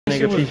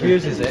Nigga,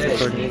 confuse his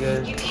ass,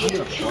 nigga.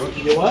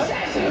 You what?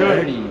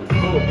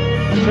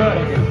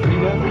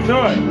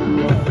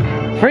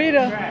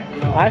 Frida.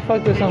 I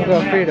fucked with some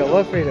girl, Frida.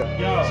 What Frida?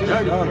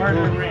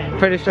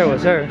 Pretty sure it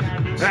was her.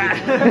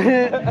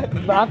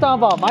 But I'm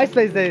talking about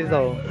MySpace days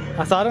though.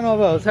 So I don't know if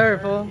it was her,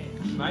 fool.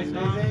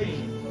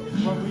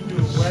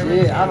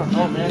 Yeah, I don't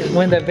know, man.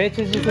 When the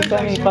bitches used to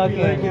send me fucking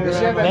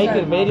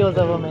naked videos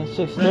of them and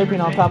shit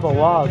stripping on top of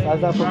walls. How's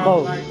that for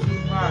cold?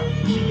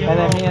 And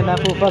then me and that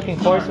fool fucking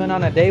course went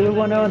on a date with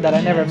one of them that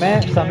I never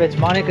met. Some bitch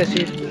Monica,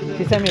 she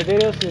sent me a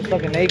video. She was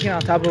fucking naked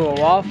on top of a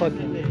wall,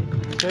 fucking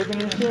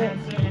stripping and shit.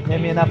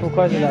 And me and that fool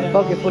course was like,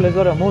 fuck it, fool, let's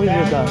go to movies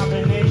with them.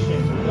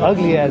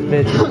 Ugly ass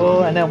bitch,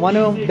 fool. And then one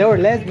of them, they were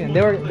lesbian.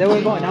 They were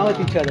going out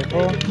with each other,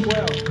 fool.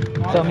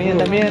 So me and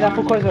that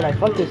fool course were like,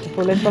 fuck this,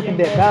 fool, let's fucking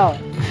dip out.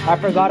 I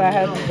forgot I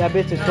had that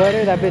bitch's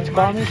Twitter. That bitch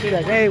called me. She's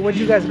like, hey, where'd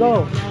you guys go? I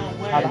was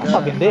like, I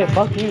fucking did,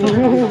 fuck you.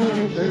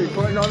 They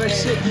recording all that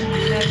shit.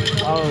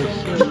 Oh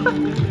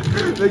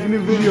shit. Making a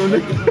video,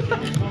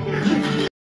 nigga.